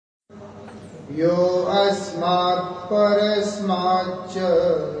यो अस्मात् परस्माच्च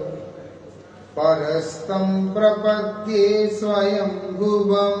परस्तं प्रपद्ये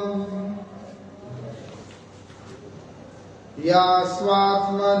स्वयंभुवम् या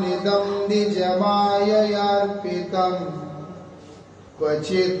स्वात्मनिदं निजमाययार्पितम्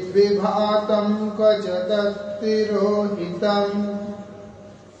क्वचिद् विभातं क्वच तत्तिरोहितम्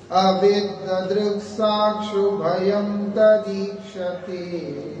अविद्ददृक्साक्षुभयं तदीक्षते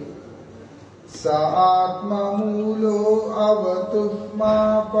स आत्ममूलो अवतु मा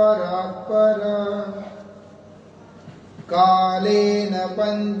परात्पर कालेन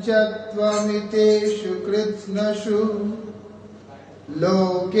पञ्चत्वमितेषु कृत्स्नषु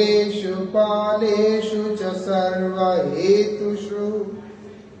लोकेषु पालेषु च सर्वहेतुषु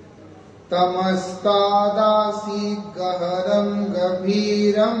तमस्तादासीत् गहनं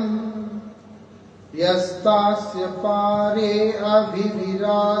गभीरम् यस्तास्य पारे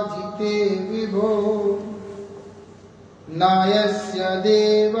अभिविराजिते विभो नायस्य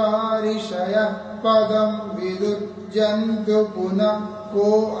देवा ऋषयः पदं विदुर्जन्तु पुनः को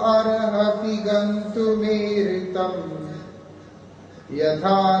अर्हति गन्तुमेरितम्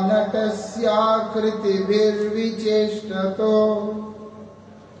यथा नटस्याकृतिभिर्विचेष्टतो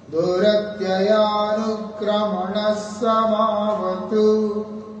दुरत्ययानुक्रमणः समावतु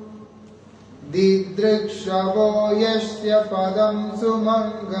दिदृक्षवो यस्य पदं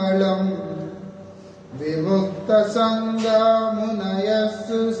सुमङ्गलम् विमुक्तसङ्गमुनयः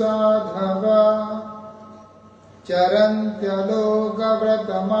सुसाधवा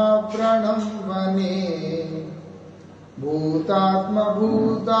चरन्त्यलोकव्रतमाव्रणं वने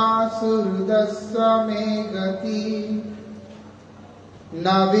भूतात्मभूता सुहृदः मे गति न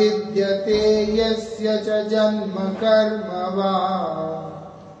विद्यते यस्य च जन्म कर्म वा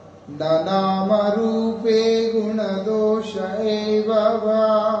न नामरूपे गुणदोष एव वा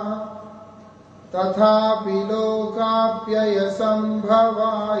तथापि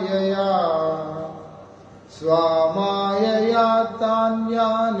लोकाप्ययसम्भवायया स्वामायया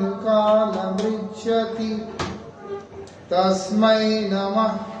तान्यानुकालमृच्छति तस्मै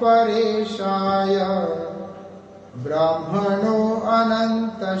नमः परेशाय ब्राह्मणो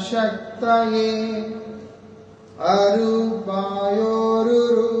अनन्तशक्तये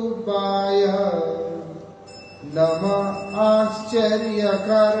अरूपायोरुरूपाय नमः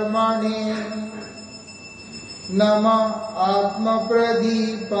आश्चर्यकर्मणे नमः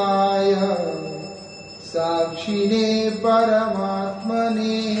आत्मप्रदीपाय साक्षिणे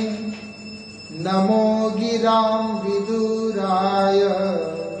परमात्मने नमो गिरां विदुराय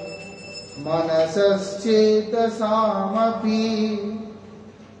मनसश्चेतसामपि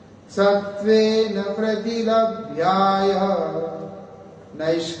सत्त्वेन प्रतिलभ्याय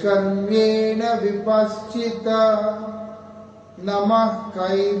नैष्कर्म्येण विपश्चित नमः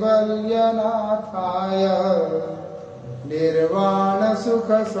कैवल्यनाथाय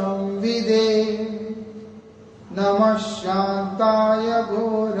निर्वाणसुखसंविदे नमः शान्ताय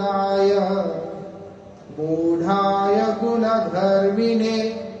घोराय मूढाय गुणधर्मिणे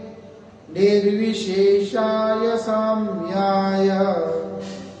निर्विशेषाय साम्याय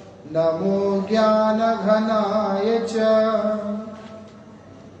नमो ज्ञानघनाय च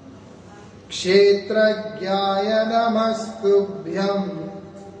क्षेत्रज्ञाय नमस्तुभ्यं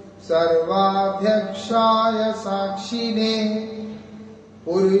सर्वाध्यक्षाय साक्षिणे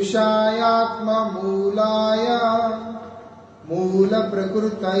पुरुषायात्ममूलाय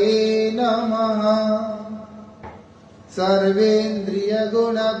मूलप्रकृतये नमः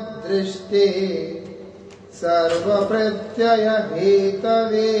सर्वेन्द्रियगुणदृष्टे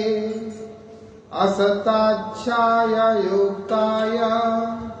सर्वप्रत्ययहेतवे असताच्छाय योक्ताय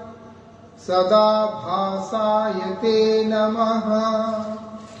सदा भासाय ते नमः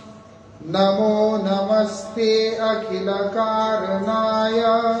नमो नमस्ते अखिलकारणाय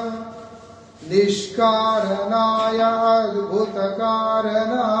निष्कारणाय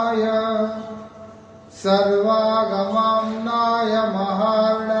अद्भुतकारणाय सर्वागमाम्नाय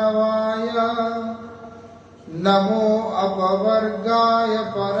महार्णवाय नमो अपवर्गाय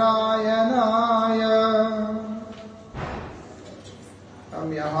परायणाय। हम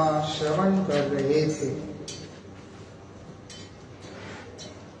यहाँ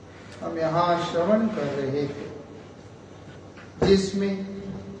श्रवण कर रहे थे, जिसमें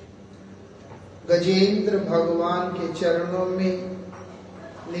गजेंद्र भगवान के चरणों में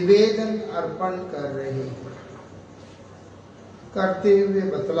निवेदन अर्पण करते हुए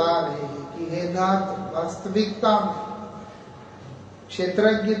बतला रहे हैं कि हे नाथ, वास्तविकता में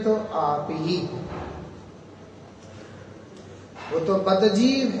क्षेत्रज्ञ तो आप ही हो। वो तो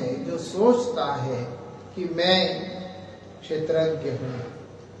बदजीव है जो सोचता है कि मैं क्षेत्रज्ञ हूं।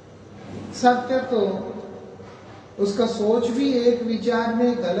 सत्य तो उसका सोच भी एक विचार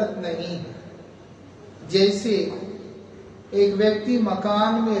में गलत नहीं है। जैसे एक व्यक्ति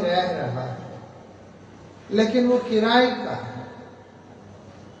मकान में रह रहा है लेकिन वो किराए का है,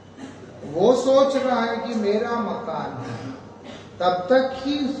 वो सोच रहा है कि मेरा मकान है, तब तक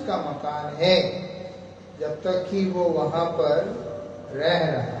ही उसका मकान है जब तक कि वो वहां पर रह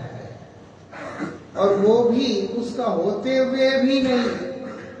रहा है, और वो भी उसका होते हुए भी नहीं,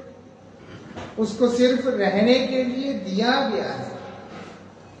 उसको सिर्फ रहने के लिए दिया गया है।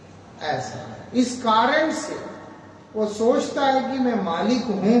 ऐसा इस कारण से वो सोचता है कि मैं मालिक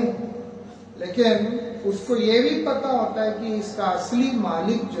हूं, लेकिन उसको ये भी पता होता है कि इसका असली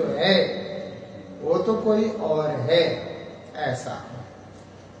मालिक जो है वो तो कोई और है। ऐसा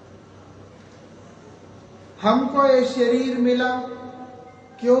हमको ये शरीर मिला,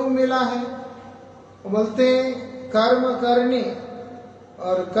 क्यों मिला है? वो बोलते हैं कर्म करने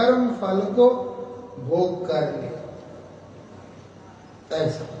और कर्म फल को भोग करने।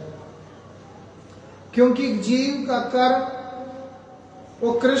 ऐसा क्योंकि जीव का कर्म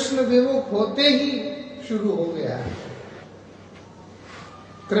वो कृष्ण विमुख होते ही शुरू हो गया है।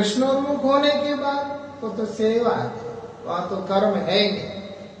 कृष्णोन्मुख होने के बाद तो सेवा है, वहां तो कर्म है नहीं।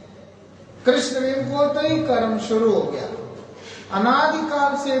 कृष्ण विमुख होते ही कर्म शुरू हो गया।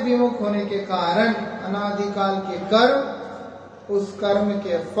 अनादिकाल से विमुख होने के कारण अनादिकाल के कर्म, उस कर्म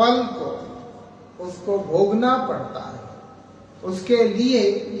के फल को उसको भोगना पड़ता है। उसके लिए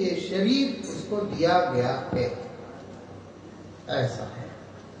ये शरीर उसको दिया गया है। ऐसा है,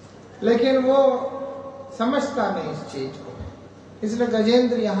 लेकिन वो समझता नहीं इस चीज को। इसलिए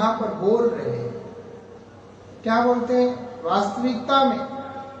गजेंद्र यहां पर बोल रहे हैं, क्या बोलते हैं? वास्तविकता में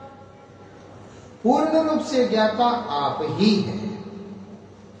पूर्ण रूप से ज्ञाता आप ही हैं,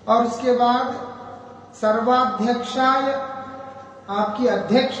 और उसके बाद सर्वाध्यक्षाय, आपकी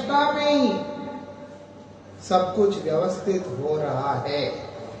अध्यक्षता में ही सब कुछ व्यवस्थित हो रहा है।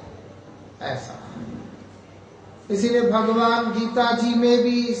 ऐसा इसीलिए भगवान गीता जी में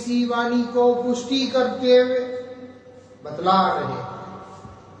भी इसी वाणी को पुष्टि करते हुए बतला रहे,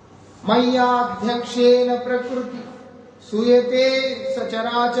 मय्याध्यक्षेन प्रकृति सूयते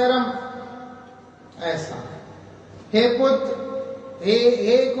सचराचरम। ऐसा हे पुत्र,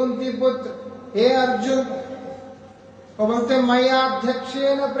 हे कुंती पुत्र, हे अर्जुन, वो बोलते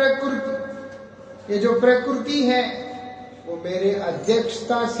मय्याध्यक्षेन प्रकृति, ये जो प्रकृति है वो मेरे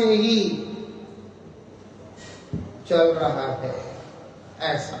अध्यक्षता से ही चल रहा है।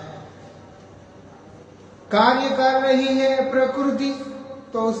 ऐसा कार्य कर रही है प्रकृति,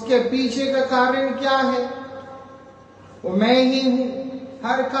 तो उसके पीछे का कारण क्या है? वो मैं ही हूं।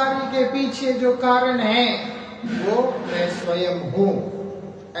 हर कार्य के पीछे जो कारण है वो मैं स्वयं हूं।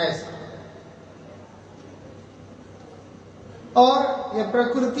 ऐसा, और ये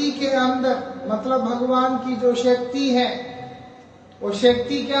प्रकृति के अंदर मतलब भगवान की जो शक्ति है, वो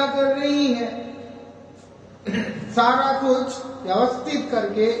शक्ति क्या कर रही है? सारा कुछ व्यवस्थित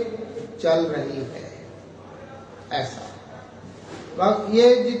करके चल रही है। ऐसा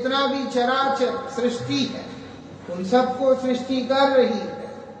ये जितना भी चराचर सृष्टि है उन सबको सृष्टि कर रही है।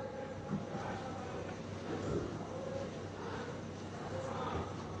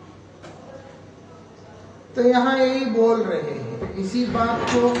 तो यहां यही बोल रहे हैं, इसी बात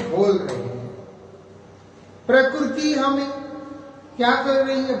को बोल रहे हैं। प्रकृति हमें क्या कर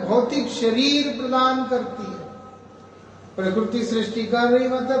रही है? भौतिक शरीर प्रदान करती है। प्रकृति सृष्टि कर रही,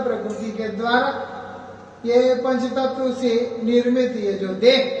 मतलब प्रकृति के द्वारा ये पंचतत्व से निर्मित ये जो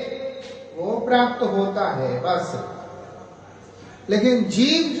देह वो प्राप्त होता है बस। लेकिन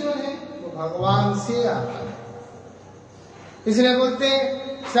जीव जो है वो भगवान से आता है। इसलिए बोलते हैं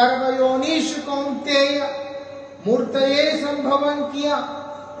सर्वयोनिष कौन्तेय मूर्तये संभवन किया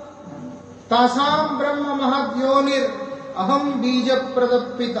तासाम ब्रह्म महद्योनिर अहम बीज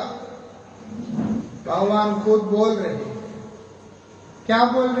प्रदपिता। भगवान खुद बोल रहे हैं। क्या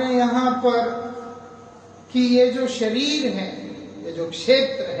बोल रहे हैं यहां पर? कि ये जो शरीर है, ये जो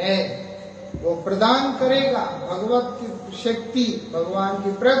क्षेत्र है, वो प्रदान करेगा भगवत की शक्ति, भगवान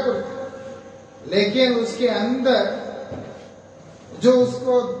की प्रकृति, लेकिन उसके अंदर जो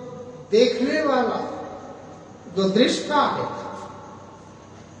उसको देखने वाला जो दृष्टा है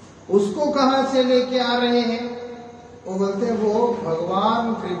उसको कहां से लेके आ रहे हैं? वो बोलते हैं वो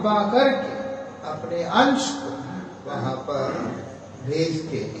भगवान कृपा करके अपने अंश को वहां पर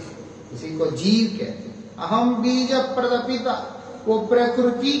भेजते हैं। इसी को जीव कहते हैं। अहम बीज प्रदपिता, वो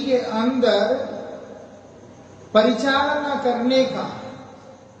प्रकृति के अंदर परिचालना करने का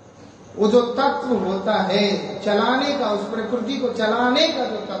वो जो तत्व होता है, चलाने का, उस प्रकृति को चलाने का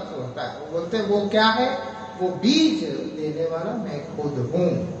जो तत्व होता है, वो बोलते हैं वो क्या है? वो बीज देने वाला मैं खुद हूं।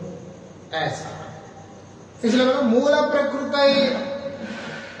 ऐसा इसलिए बोला मूल प्रकृति,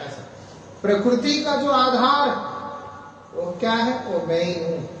 ऐसा प्रकृति का जो आधार वो क्या है, वो मैं ही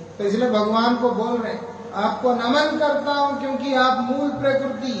हूं। तो इसलिए भगवान को बोल रहे आपको नमन करता हूं क्योंकि आप मूल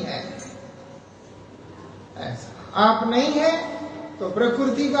प्रकृति है। ऐसा आप नहीं है तो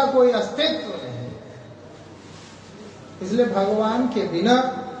प्रकृति का कोई अस्तित्व नहीं, इसलिए भगवान के बिना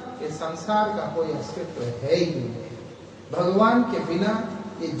ये संसार का कोई अस्तित्व है ही नहीं। भगवान के बिना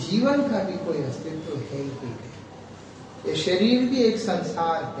ये जीवन का भी कोई अस्तित्व है ही नहीं। ये शरीर भी एक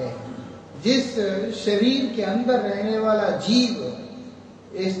संसार है। जिस शरीर के अंदर रहने वाला जीव,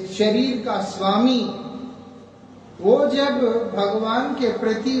 इस शरीर का स्वामी, वो जब भगवान के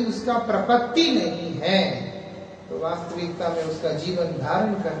प्रति उसका प्रपत्ति नहीं है तो वास्तविकता में उसका जीवन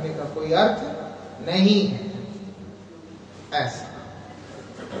धारण करने का कोई अर्थ नहीं है। ऐसा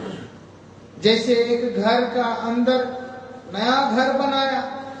जैसे एक घर का अंदर नया घर बनाया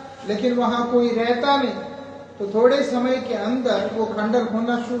लेकिन वहां कोई रहता नहीं तो थोड़े समय के अंदर वो खंडर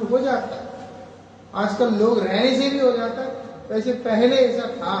होना शुरू हो जाता है। आजकल लोग रहने से भी हो जाता है, वैसे पहले ऐसा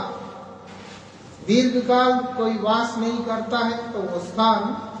था। दीर्घकाल कोई वास नहीं करता है तो वो स्थान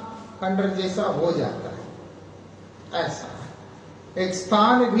खंडर जैसा हो जाता है। ऐसा एक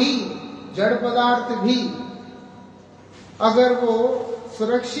स्थान भी, जड़ पदार्थ भी, अगर वो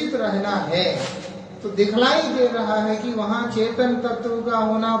सुरक्षित रहना है तो दिखलाई दे रहा है कि वहां चेतन तत्व का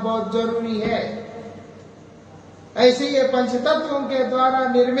होना बहुत जरूरी है। ऐसे ये पंच तत्वों के द्वारा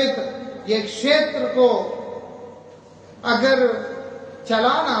निर्मित ये क्षेत्र को अगर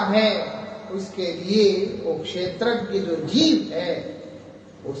चलाना है उसके लिए वो क्षेत्रज्ञ जो जीव है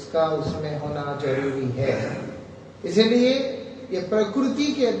उसका उसमें होना जरूरी है। इसलिए ये प्रकृति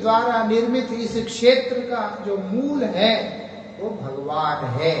के द्वारा निर्मित इस क्षेत्र का जो मूल है वो भगवान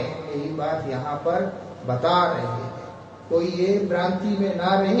है। यही बात यहाँ पर बता रहे हैं। कोई ये भ्रांति में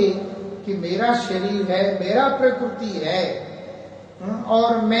ना रहे कि मेरा शरीर है, मेरा प्रकृति है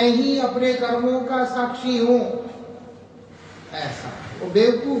और मैं ही अपने कर्मों का साक्षी हूं। ऐसा वो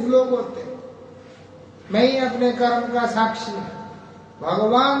बेवकूफ लोग होते। मैं ही अपने कर्म का साक्षी हूं।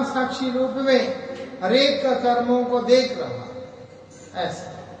 भगवान साक्षी रूप में हरेक का कर्मों को देख रहा। ऐसा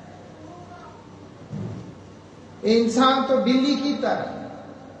इंसान तो बिल्ली की तरह,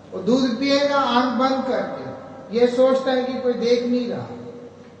 वो दूध पिएगा आंख बंद करके, ये सोचता है कि कोई देख नहीं रहा।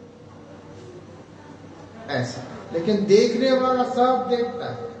 ऐसा लेकिन देखने वाला सब देखता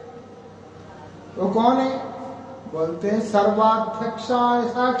है। वो कौन है? बोलते हैं सर्वाध्यक्षाय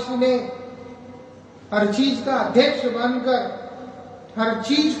साक्षिणे। हर चीज का अध्यक्ष बनकर हर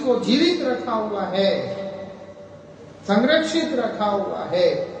चीज को जीवित रखा हुआ है, संरक्षित रखा हुआ है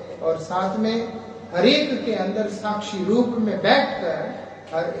और साथ में हर एक के अंदर साक्षी रूप में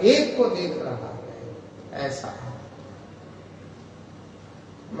बैठकर हर एक को देख रहा है। ऐसा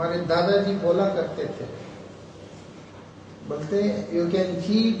हमारे दादाजी बोला करते थे, बोलते you can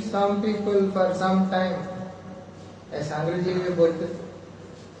cheat some people for some time. ऐसा अंग्रेजी में बोलते थे।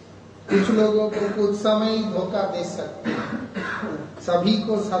 कुछ लोगों को कुछ समय ही धोखा दे सकते, सभी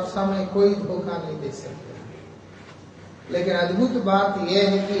को सब समय कोई धोखा नहीं दे सकते। लेकिन अद्भुत बात यह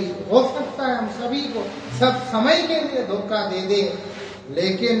है कि हो सकता है हम सभी को सब समय के लिए धोखा दे दे,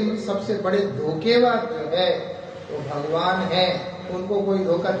 लेकिन सबसे बड़े धोखेबाज जो है वो भगवान है। उनको कोई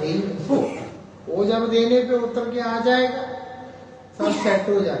धोखा दे ही नहीं। वो जब देने पे उतर के आ जाएगा सब सेट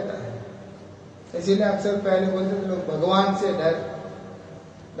हो जाता है। इसीलिए अक्सर पहले बोलते थे लोग भगवान से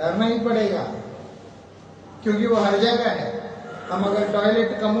डरना ही पड़ेगा क्योंकि वो हर जगह है। हम अगर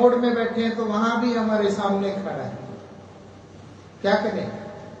टॉयलेट कमोड में बैठे हैं तो वहां भी हमारे सामने खड़ा है, क्या करें?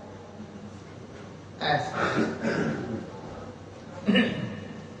 ऐसा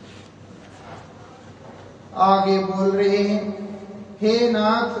आगे बोल रहे हैं, हे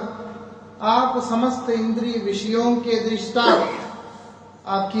नाथ, आप समस्त इंद्रिय विषयों के दृष्टा,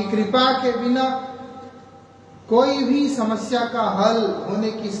 आपकी कृपा के बिना कोई भी समस्या का हल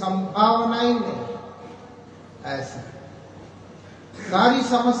होने की संभावना ही नहीं। ऐसा सारी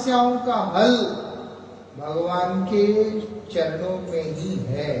समस्याओं का हल भगवान के चरणों में ही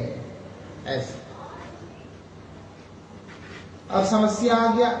है। ऐसा अब समस्या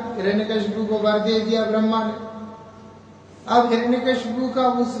आ गया, हिरण्यकशिपु को वर दे दिया ब्रह्मा ने। अब हिरण्यकशिपु का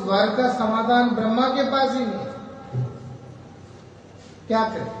उस वर का समाधान ब्रह्मा के पास ही नहीं, क्या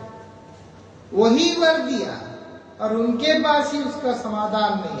करे? वही वर दिया और उनके पास ही उसका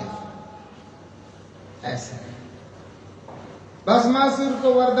समाधान नहीं है। ऐसा भस्मासुर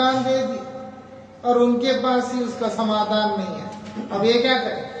को वरदान दे दी और उनके पास ही उसका समाधान नहीं है। अब ये क्या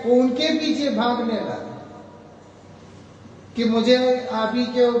करे? वो उनके पीछे भागने लगा कि मुझे आप ही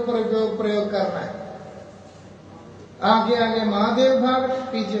के ऊपर प्रयोग करना है। आगे आगे महादेव भाग रहे,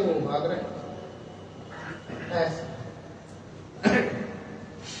 पीछे वो भाग रहे, ऐसा।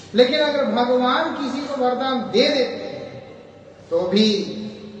 लेकिन अगर भगवान किसी को वरदान दे देते हैं तो भी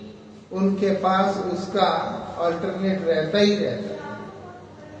उनके पास उसका अल्टरनेट रहता ही रहता है,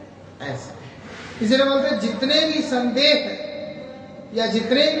 ऐसा। इसलिए बोलते हैं जितने भी संदेह है या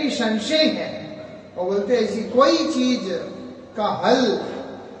जितने भी संशय है, वो बोलते हैं ऐसी कोई चीज का हल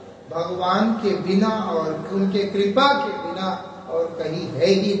भगवान के बिना और उनके कृपा के बिना और कहीं है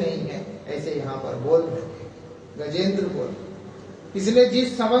ही नहीं है, ऐसे यहाँ पर बोल रहे हैं गजेंद्र बोल। इसलिए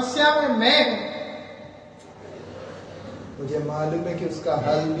जिस समस्या में मैं हूं, मुझे मालूम है कि उसका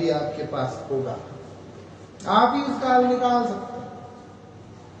हल भी आपके पास होगा, आप ही उसका हल निकाल सकते हैं,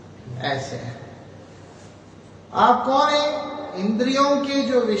 ऐसे है। आप कौन है? इंद्रियों के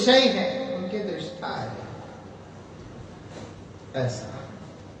जो विषय हैं उनके दृष्टा है, ऐसा।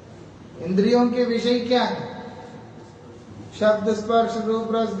 इंद्रियों के विषय क्या है? शब्द, स्पर्श, रूप,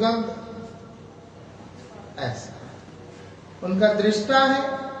 रस, गंध, ऐसा। उनका दृष्टा है,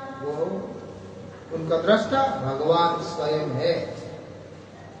 वो उनका दृष्टा भगवान स्वयं है,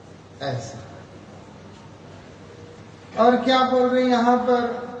 ऐसा। और क्या बोल रहे हैं यहां पर?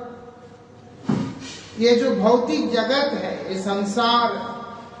 ये जो भौतिक जगत है, ये संसार,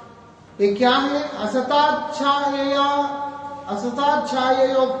 ये क्या है?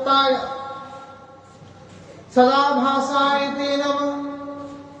 असताच्छायोक्ताय सदा भासाय ते नमः।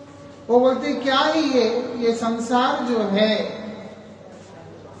 वो बोलते क्या ही ये संसार जो है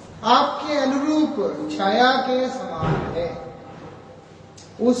आपके अनुरूप छाया के समान है,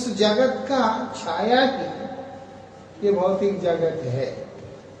 उस जगत का छाया ही ये भौतिक जगत है,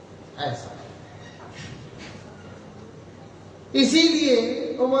 ऐसा। इसीलिए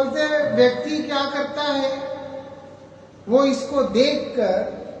वो बोलते हैं व्यक्ति क्या करता है, वो इसको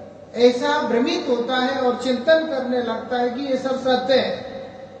देखकर ऐसा भ्रमित होता है और चिंतन करने लगता है कि ये सब सत्य है।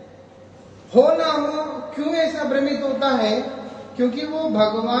 हो ना हो, क्यों ऐसा भ्रमित होता है? क्योंकि वो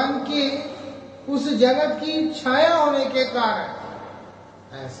भगवान के उस जगत की छाया होने के कारण,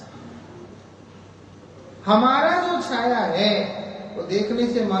 ऐसा। हमारा जो छाया है वो देखने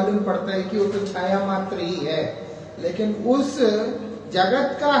से मालूम पड़ता है कि वो तो छाया मात्र ही है, लेकिन उस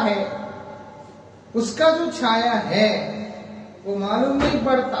जगत का है, उसका जो छाया है वो मालूम नहीं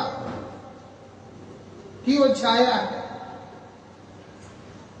पड़ता कि वो छाया है।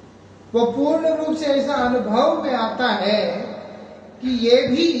 वो पूर्ण रूप से ऐसा अनुभव में आता है कि ये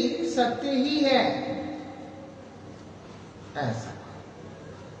भी सत्य ही है, ऐसा।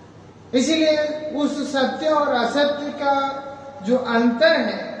 इसीलिए उस सत्य और असत्य का जो अंतर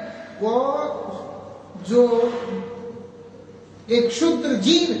है, वो जो एक क्षुद्र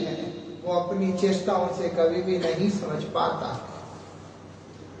जीव है वो अपनी चेष्टाओं से कभी भी नहीं समझ पाता।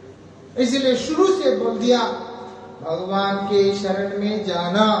 इसलिए शुरू से बोल दिया भगवान के शरण में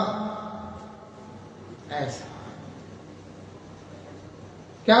जाना, ऐसा।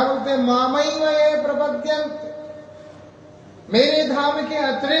 क्या बोलते हैं? मामैव ये प्रपद्यन्त, मेरे धाम के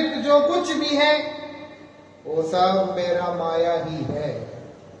अतिरिक्त जो कुछ भी है वो सब मेरा माया ही है।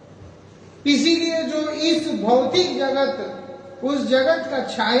 इसीलिए जो इस भौतिक जगत, उस जगत का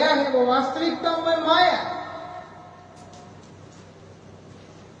छाया है, वो वास्तविकता में माया।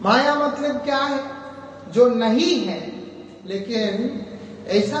 माया मतलब क्या है? जो नहीं है लेकिन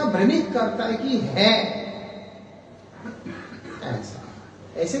ऐसा भ्रमित करता है कि है, ऐसा।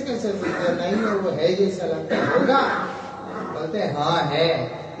 ऐसे कैसे सोचते? नहीं है, वो है जैसा लगता होगा, बोलते हैं हाँ है,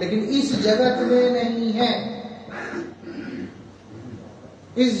 लेकिन इस जगत में नहीं है।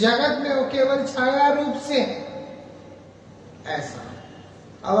 इस जगत में वो केवल छाया रूप से है, ऐसा।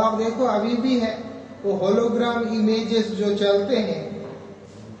 अब आप देखो अभी भी है वो होलोग्राम इमेजेस जो चलते हैं,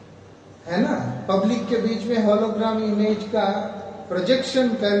 है ना, पब्लिक के बीच में होलोग्राम इमेज का प्रोजेक्शन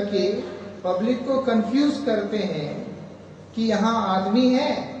करके पब्लिक को कंफ्यूज करते हैं कि यहाँ आदमी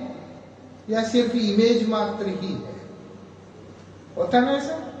है या सिर्फ इमेज मात्र ही है। होता ना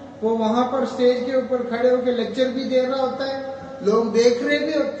ऐसा? वो वहां पर स्टेज के ऊपर खड़े होकर लेक्चर भी दे रहा होता है, लोग देख रहे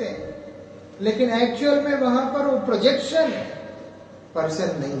भी होते हैं, लेकिन एक्चुअल में वहां पर वो प्रोजेक्शन है,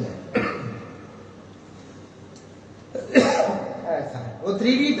 पर्सन नहीं है, ऐसा है। वो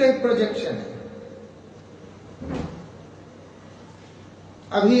 3D टाइप प्रोजेक्शन है।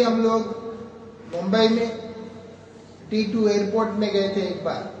 अभी हम लोग मुंबई में T2 एयरपोर्ट में गए थे एक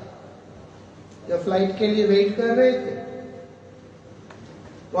बार, जब फ्लाइट के लिए वेट कर रहे थे,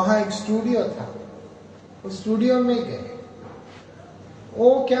 वहां एक स्टूडियो था, उस स्टूडियो में गए। वो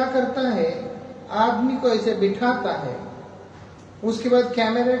क्या करता है, आदमी को ऐसे बिठाता है, उसके बाद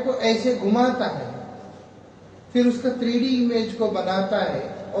कैमरे को ऐसे घुमाता है, फिर उसका 3D इमेज को बनाता है,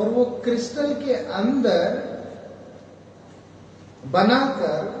 और वो क्रिस्टल के अंदर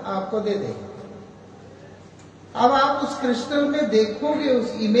बनाकर आपको दे देगा। अब आप उस क्रिस्टल में देखोगे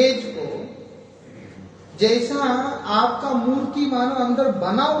उस इमेज को, जैसा आपका मूर्ति मानो अंदर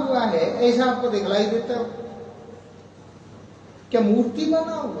बना हुआ है ऐसा आपको दिखलाई देता है। क्या मूर्ति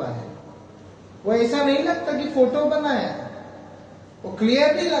बना हुआ है? वो ऐसा नहीं लगता कि फोटो बनाया, वो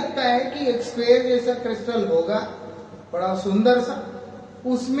क्लियरली लगता है कि एक स्क्वायर जैसा क्रिस्टल होगा, बड़ा सुंदर सा।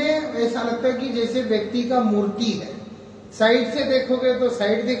 उसमें ऐसा लगता है कि जैसे व्यक्ति का मूर्ति है। साइड से देखोगे तो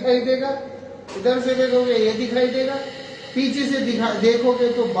साइड दिखाई देगा, इधर से देखोगे ये दिखाई देगा, पीछे से देखोगे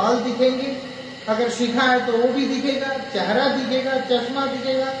तो बाल दिखेंगे, अगर शिखा है तो वो भी दिखेगा, चेहरा दिखेगा, चश्मा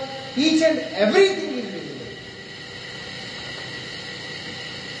दिखेगा, each and everything is visible.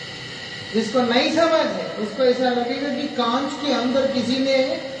 जिसको नहीं समझ है उसको ऐसा लगेगा कि कांच के अंदर किसी ने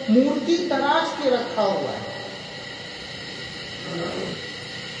मूर्ति तराश के रखा हुआ है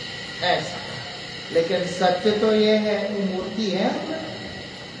ऐसा। लेकिन सत्य तो ये है वो मूर्ति है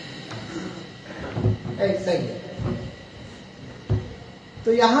ऐसा ही है।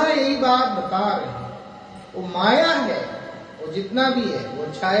 तो यहां यही बात बता रहे हैं, वो माया है, वो जितना भी है वो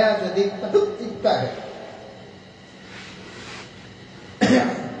छाया जो दिखता है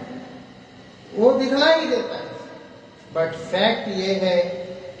वो दिखलाई देता है। बट फैक्ट ये है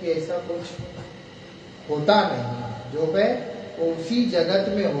कि ऐसा कुछ होता नहीं है। जो है वो उसी जगत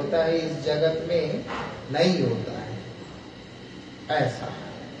में होता है, इस जगत में नहीं होता है ऐसा।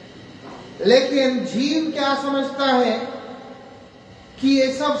 लेकिन जीव क्या समझता है कि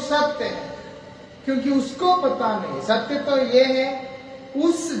ये सब सत्य है, क्योंकि उसको पता नहीं। सत्य तो ये है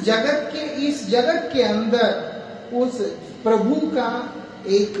उस जगत के, इस जगत के अंदर उस प्रभु का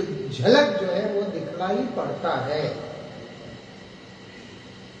एक झलक जो है वो दिखलाई पड़ता है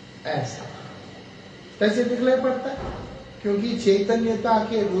ऐसा। कैसे दिखलाई पड़ता है? क्योंकि चैतन्यता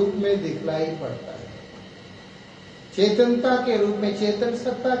के रूप में दिखलाई पड़ता है, चेतनता के रूप में, चेतन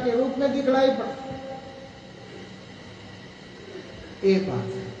सत्ता के रूप में दिखलाई पड़ता है। एक बात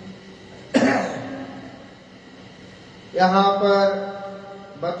है यहां पर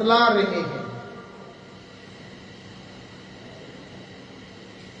बतला रहे हैं,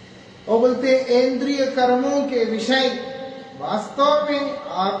 और बोलते इंद्रिय कर्मों के विषय वास्तव में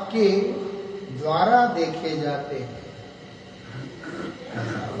आपके द्वारा देखे जाते हैं।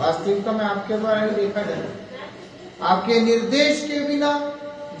 वास्तविकता में आपके द्वारा देखा जाता है। आपके निर्देश के बिना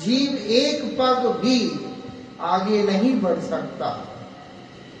जीव एक पग भी आगे नहीं बढ़ सकता।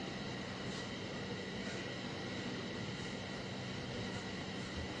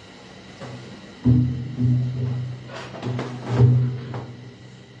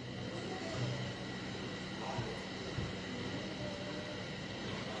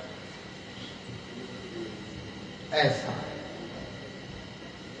 ऐसा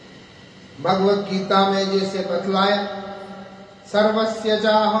भगवत गीता में जैसे बतलाया, सर्वस्य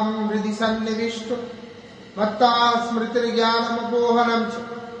चाहम हृदि सन्निविष्ट मत्ता स्मृति ज्ञानम अपोहनम।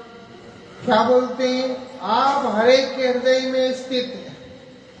 क्या बोलते हैं? आप हरेक के हृदय में स्थित है,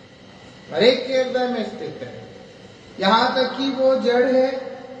 हरेक के हृदय में स्थित है। यहां तक कि वो जड़ है,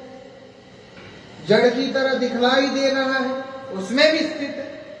 जड़ की तरह दिखलाई दे रहा है, उसमें भी स्थित है।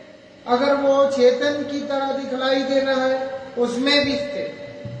 अगर वो चेतन की तरह दिखलाई दे रहा है, उसमें भी स्थित है।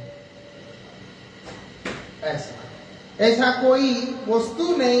 ऐसा कोई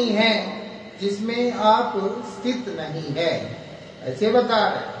वस्तु नहीं है जिसमें आप स्थित नहीं है, ऐसे बता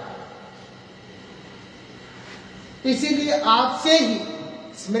रहे। इसीलिए आपसे ही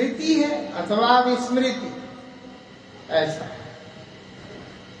स्मृति है अथवा विस्मृति ऐसा।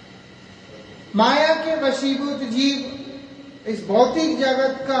 माया के वशीभूत जीव इस भौतिक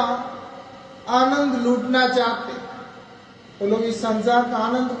जगत का आनंद लूटना चाहते, वो लोग इस संसार का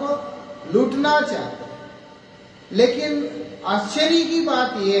आनंद को लूटना चाहते। लेकिन आश्चर्य की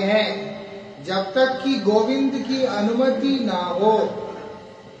बात यह है, जब तक कि गोविंद की अनुमति ना हो,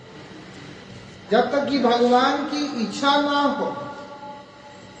 जब तक कि भगवान की इच्छा ना हो,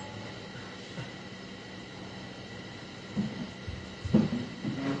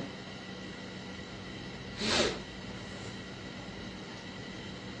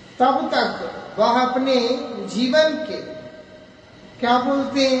 तब तक वह अपने जीवन के क्या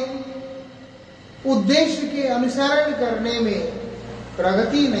बोलते हैं उद्देश्य के अनुसरण करने में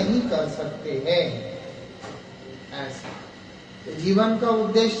प्रगति नहीं कर सकते हैं ऐसा। जीवन का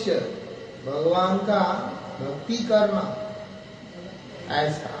उद्देश्य भगवान का भक्ति करना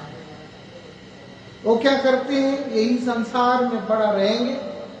ऐसा। वो क्या करते हैं? यही संसार में पड़ा रहेंगे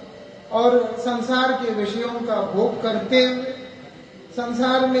और संसार के विषयों का भोग करते हुए,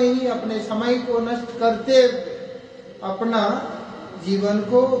 संसार में ही अपने समय को नष्ट करते हुए अपना जीवन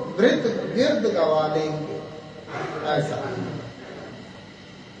को व्यर्थ गवा लेंगे ऐसा।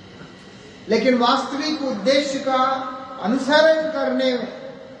 लेकिन वास्तविक उद्देश्य का अनुसरण करने में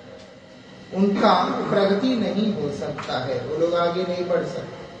उनका प्रगति नहीं हो सकता है, वो लोग आगे नहीं बढ़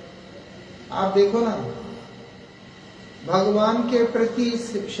सकते। आप देखो ना, भगवान के प्रति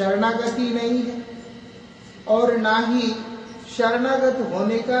शरणागति नहीं है और ना ही शरणागत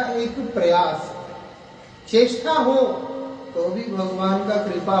होने का एक प्रयास। चेष्टा हो तो भी भगवान का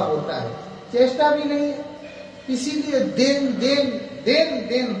कृपा होता है, चेष्टा भी नहीं है। इसीलिए देन देन देन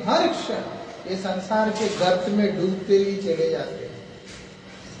देन हर क्षण ये संसार के गर्त में डूबते ही चले जाते हैं।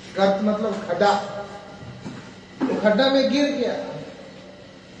 गर्त मतलब खड्डा, वो खड्डा में गिर गया,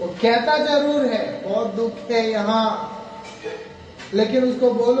 वो कहता जरूर है बहुत दुख है यहाँ, लेकिन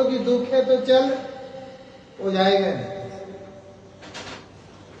उसको बोलो कि दुख है तो चल, वो जाएगा नहीं।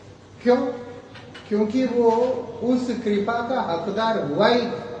 क्यों? क्योंकि वो उस कृपा का हकदार हुआ ही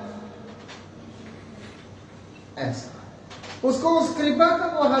नहीं। ऐसा उसको उस कृपा का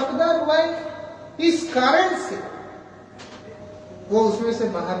वो हकदार हुआ ही नहीं। इस कारण से वो उसमें से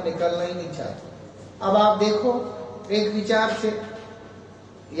बाहर निकलना ही नहीं चाहता। अब आप देखो, एक विचार से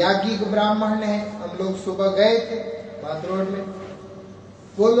याज्ञिक ब्राह्मण है, हम लोग सुबह गए थे बात रोड में,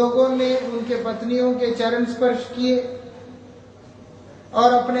 वो लोगों ने उनके पत्नियों के चरण स्पर्श किए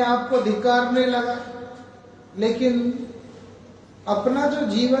और अपने आप को धिक्कारने लगा, लेकिन अपना जो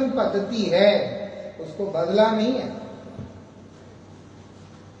जीवन पद्धति है उसको बदला नहीं है।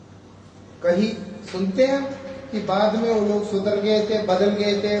 कहीं सुनते हैं कि बाद में वो लोग सुधर गए थे, बदल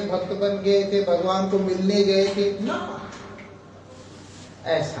गए थे, भक्त बन गए थे, भगवान को मिलने गए थे ना,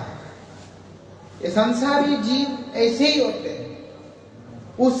 ऐसा ये संसारी जीव ऐसे ही होते हैं।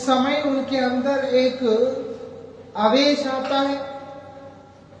 उस समय उनके अंदर एक आवेश आता है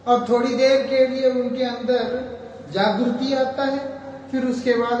और थोड़ी देर के लिए उनके अंदर जागृति आता है, फिर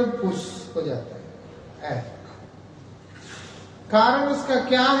उसके बाद पुश हो जाता है। कारण उसका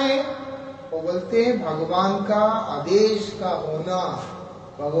क्या है? वो बोलते हैं भगवान का आदेश का होना,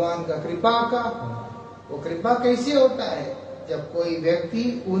 भगवान का कृपा का होना। वो कृपा कैसे होता है? जब कोई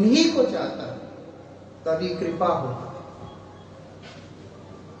व्यक्ति उन्हीं को चाहता है तभी कृपा होता है।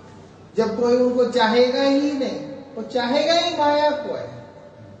 जब कोई उनको चाहेगा ही नहीं, वो चाहेगा ही माया को है,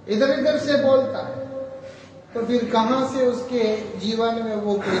 इधर इधर से बोलता है, तो फिर कहां से उसके जीवन में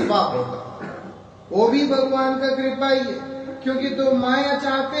वो कृपा होगा? वो भी भगवान का कृपा ही है, क्योंकि तुम माया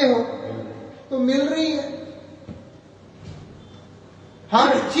चाहते हो तो मिल रही है।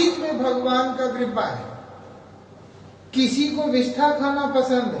 हर चीज में भगवान का कृपा है। किसी को विष्ठा खाना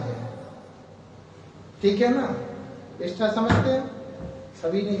पसंद है, ठीक है ना? विष्ठा समझते हैं?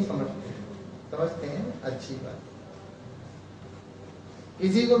 सभी नहीं समझते, समझते हैं, अच्छी बात।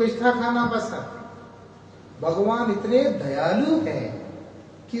 किसी को विष्ठा खाना पसंद। भगवान इतने दयालु है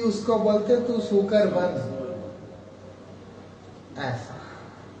कि उसको बोलते तू सूकर बन, ऐसा।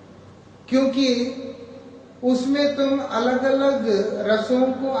 क्योंकि उसमें तुम अलग अलग रसों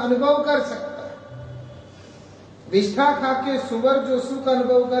को अनुभव कर सकते। विष्ठा खा के सुअर जो सुख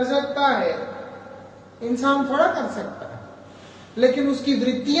अनुभव कर सकता है, इंसान थोड़ा कर सकता है। लेकिन उसकी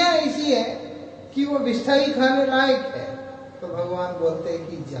वृत्तियां ऐसी है कि वो विष्ठा ही खाने लायक है, तो भगवान बोलते हैं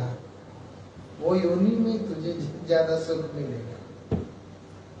कि जा, वो योनि में तुझे ज्यादा सुख मिलेगा।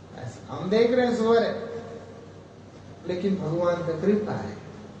 ऐसा हम देख रहे हैं, सुअर है, लेकिन भगवान का कृपा है।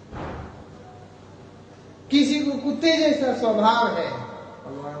 किसी को कुत्ते जैसा स्वभाव है,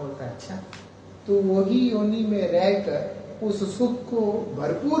 भगवान बोलता है अच्छा, तो वही योनि में रहकर उस सुख को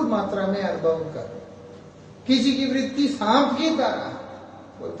भरपूर मात्रा में अनुभव कर। किसी की वृत्ति सांप की तरह,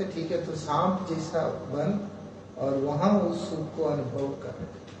 बोलते ठीक है, तो सांप जैसा बन और वहां उस सुख को अनुभव कर।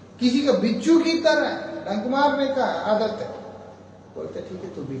 किसी का बिच्छू की तरह डंक मारने का आदत है, बोलते ठीक है,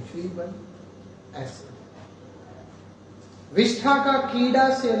 तो बिच्छू ही बन, ऐसा। विष्ठा का कीड़ा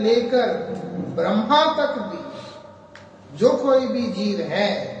से लेकर ब्रह्मा तक भी जो कोई भी जीव है,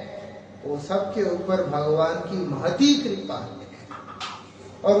 वो सबके ऊपर भगवान की महती कृपा है।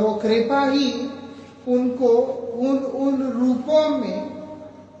 और वो कृपा ही उनको उन रूपों में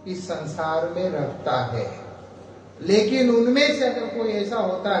इस संसार में रखता है। लेकिन उनमें से अगर कोई ऐसा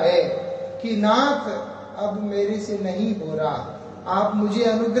होता है कि नाथ अब मेरे से नहीं हो रहा, आप मुझे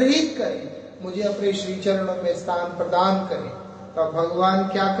अनुग्रहित करें, मुझे अपने श्री चरणों में स्थान प्रदान करें, तो भगवान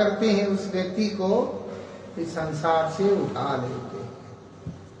क्या करते हैं? उस व्यक्ति को इस संसार से उठा लेते हैं,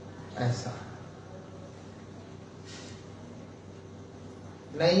 ऐसा।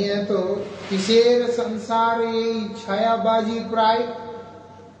 नहीं है तो किसेर संसार ये छायाबाजी प्राय,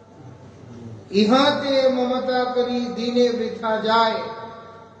 इहां ते ममता करी दीने वृथा जाए।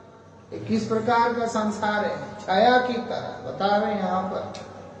 ये किस प्रकार का संसार है? छाया की तरह बता रहे हैं यहाँ पर।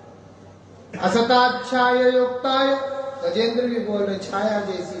 असताच्छाय युक्ताय गजेंद्र भी बोल रहे छाया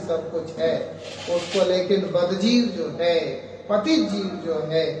जैसी सब कुछ है उसको, लेकिन बदजीव जो है, पतित जीव जो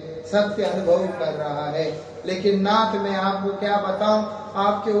है, सत्य अनुभव कर रहा है। लेकिन नाथ मैं आपको क्या बताऊं,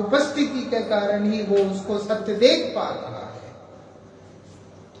 आपके उपस्थिति के कारण ही वो उसको सत्य देख पा रहा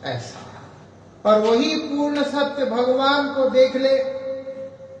है, ऐसा। और वही पूर्ण सत्य भगवान को देख ले,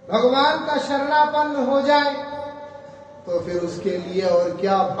 भगवान का शरणापन्न हो जाए, तो फिर उसके लिए और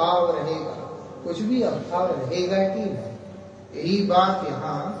क्या भाव रहेगा, कुछ भी अभाव रहेगा कि नहीं। यही बात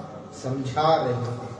यहाँ समझा रहे हैं।